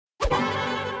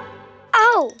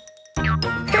Oh!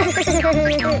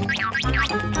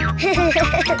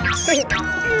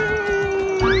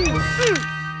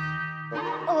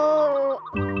 Oh.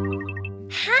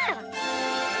 Ha.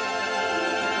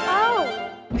 Oh.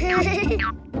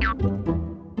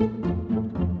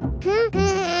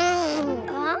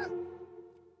 Huh?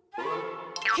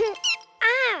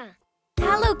 Ah.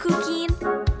 Hello, Cuquin.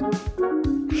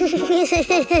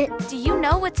 Do you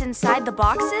know what's inside the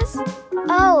boxes?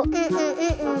 Oh.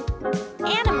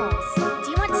 Animals.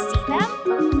 Do you want to see them?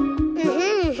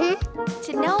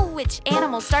 To know which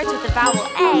animal starts with the vowel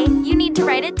A, you need to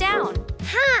write it down.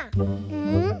 Ha.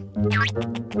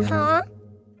 Huh?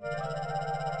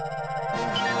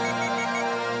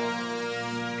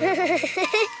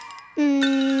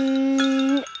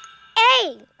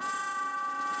 A.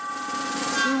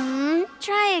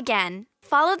 Try again.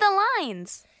 Follow the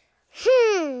lines.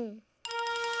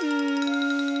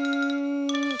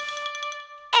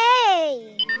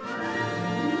 A.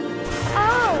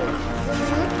 Oh.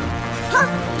 Huh.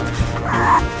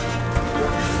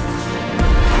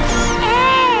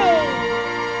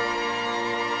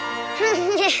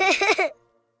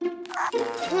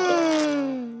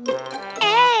 A.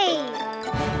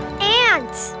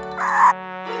 Ant.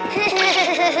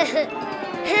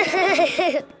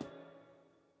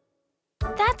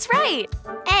 That's right.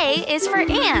 A is for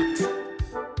ant.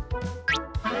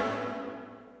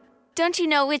 Don't you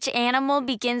know which animal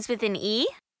begins with an E?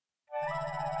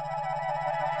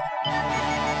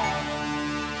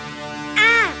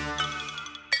 Ah.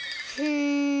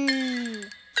 E.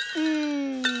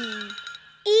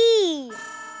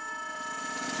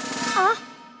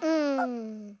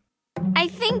 I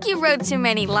think you wrote too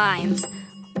many lines.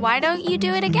 Why don't you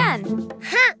do it again?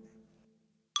 Huh.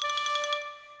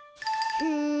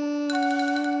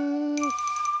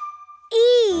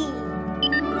 E.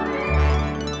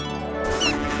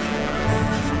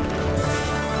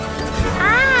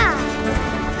 Ah.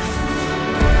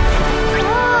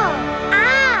 Oh.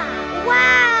 Ah.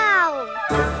 Wow.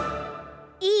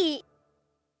 E.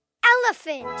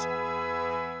 Elephant.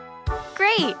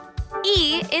 Great.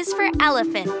 E is for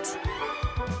elephant.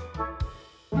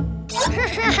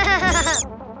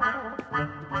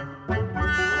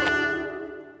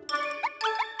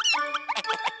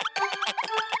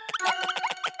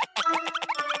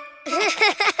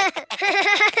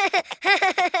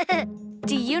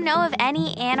 Do you know of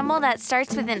any animal that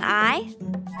starts with an I?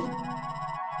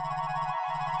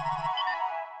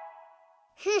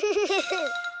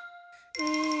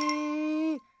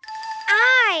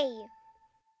 I.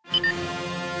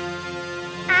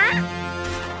 Ah.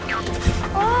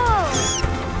 Oh.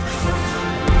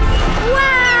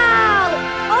 Wow.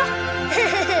 Oh.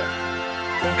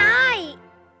 I.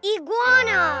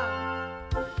 Iguana.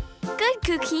 Good,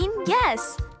 Cuquin.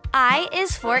 Yes. I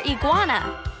is for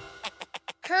iguana.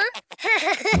 Huh?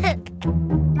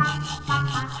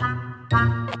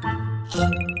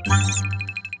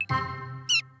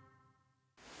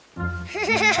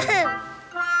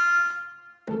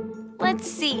 Let's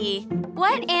see.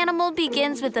 What animal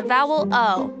begins with the vowel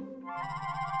O?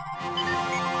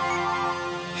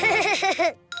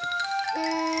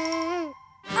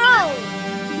 Oh.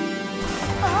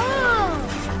 Oh.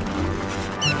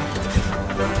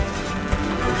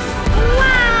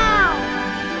 Wow.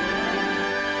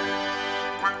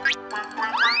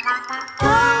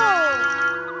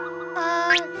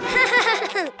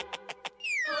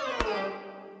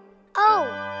 Oh.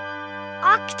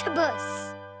 Octopus.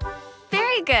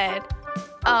 Very good.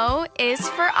 O is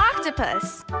for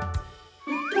octopus.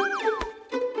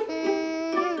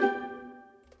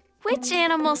 Which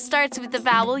animal starts with the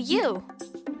vowel U?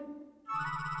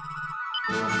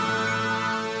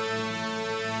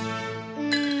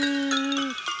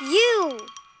 U.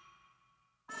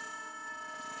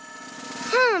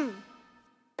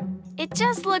 It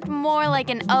just looked more like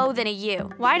an O than a U.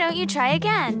 Why don't you try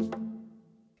again?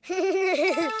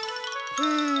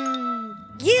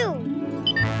 U.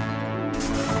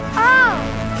 Oh.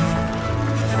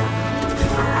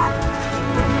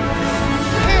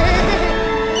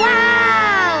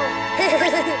 Wow.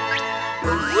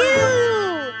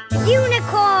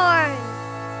 Unicorn.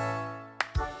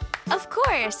 Of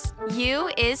course. U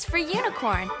is for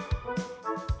unicorn.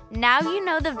 Now you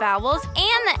know the vowels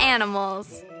and the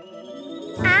animals.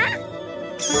 Ah.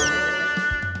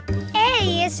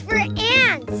 A is for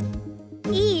ant.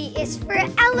 E is for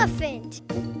elephant.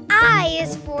 I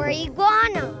is for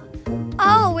iguana.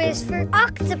 O is for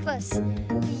octopus.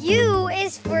 U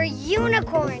is for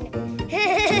unicorn.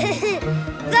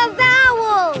 The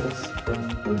vowels!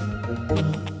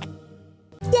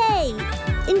 Yay!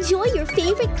 Enjoy your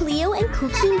favorite Cleo and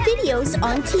Cuquín videos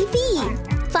on TV.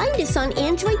 Find us on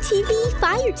Android TV,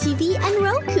 Fire TV, and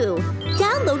Roku.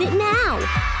 Download it now.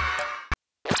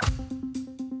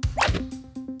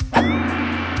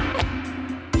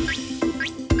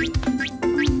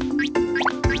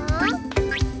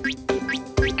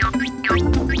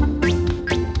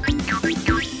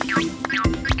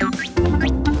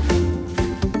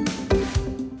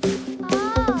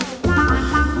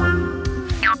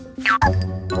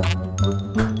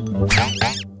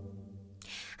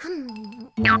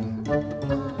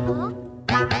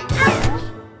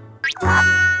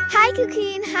 Hi,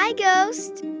 Cuquin. Hi,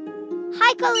 Ghost.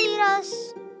 Hi,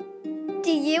 Carlitos.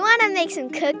 Do you want to make some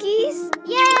cookies?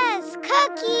 Yes,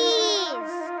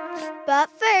 cookies! But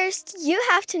first, you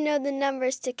have to know the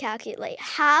numbers to calculate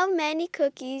how many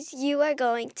cookies you are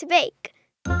going to bake.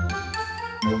 1,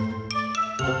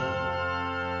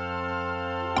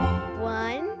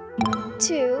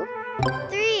 2,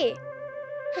 3.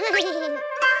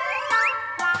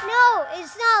 No,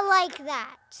 it's not like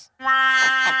that.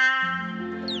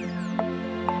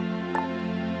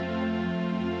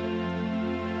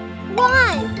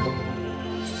 1.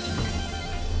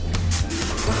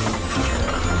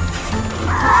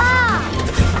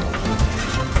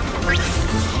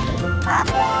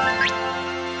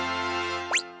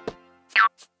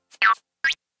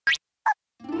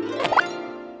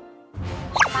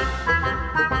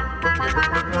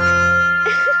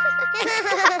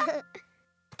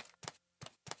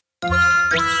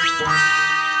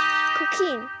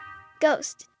 Cuquin,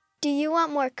 Ghost, do you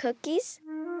want more cookies?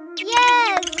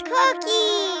 Yes,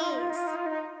 cookies!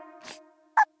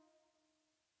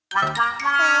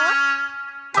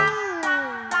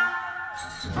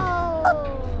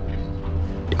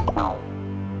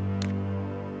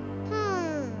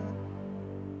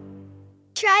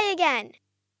 Try again.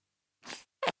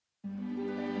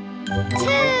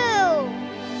 2.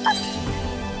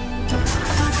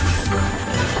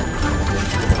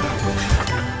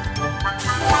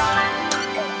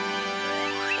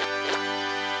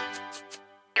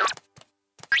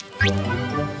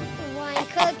 One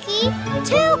cookie,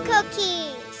 2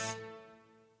 cookies.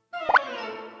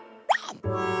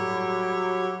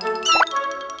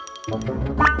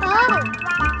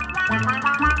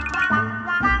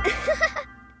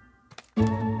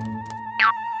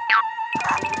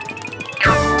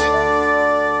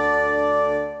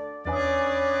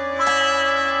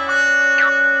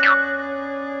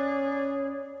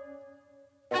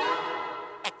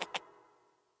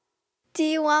 Do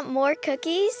you want more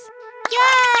cookies?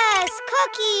 Yes,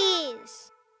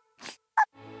 cookies.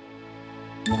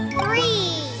 3.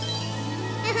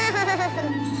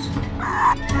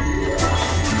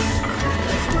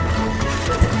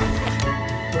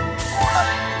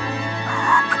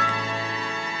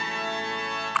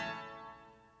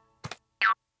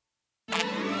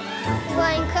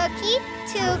 One cookie,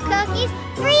 2 cookies,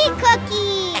 3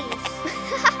 cookies.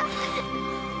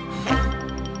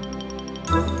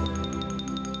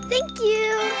 Thank you.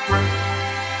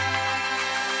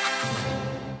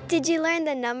 Did you learn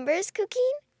the numbers,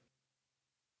 Cuquin?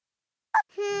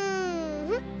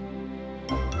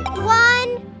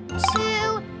 1,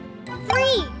 2,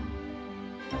 3.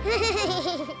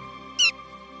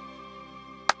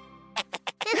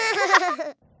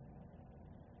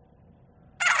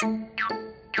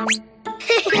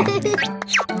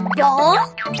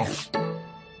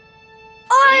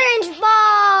 Orange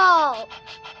ball.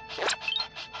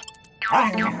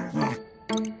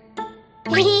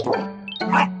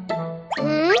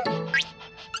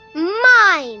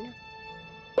 Mine.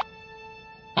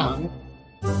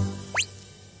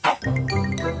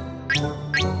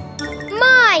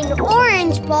 Mine,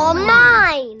 orange ball,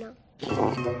 mine.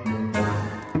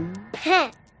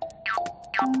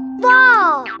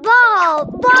 Ball, ball,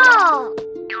 ball.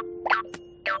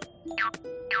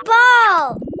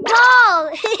 Ball, ball.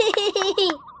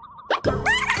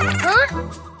 Huh?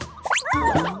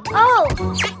 Oh.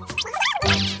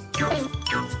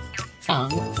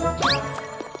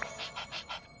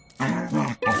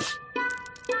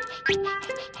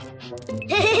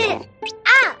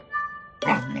 Ah.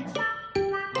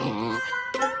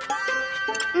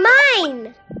 Mine.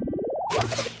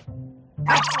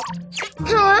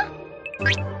 Huh?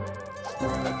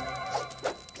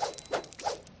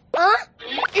 Huh?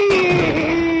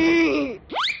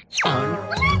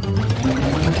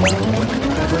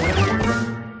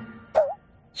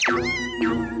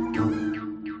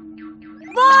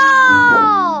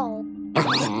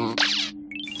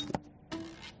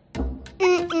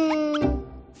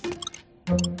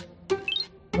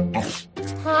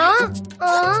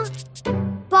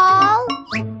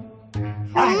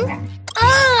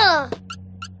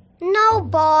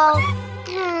 ball.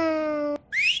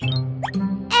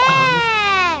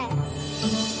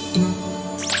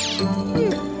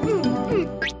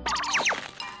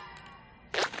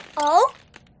 Oh?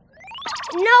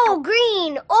 No,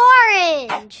 green,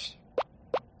 orange.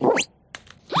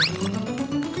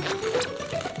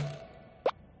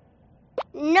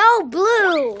 No,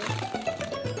 blue.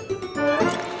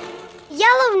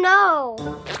 Yellow, no.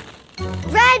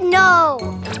 Red, no.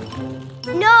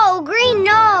 No, green,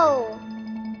 no.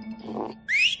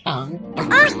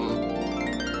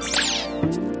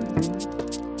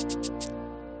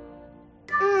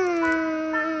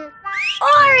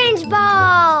 Orange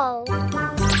ball.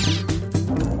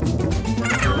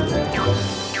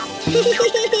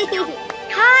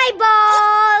 Hi,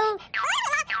 ball.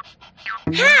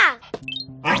 Ha!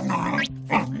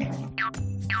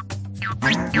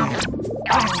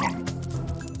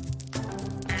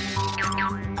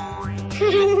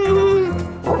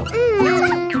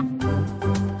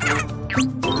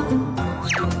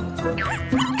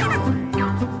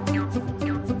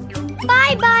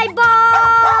 Bye-bye,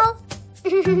 ball.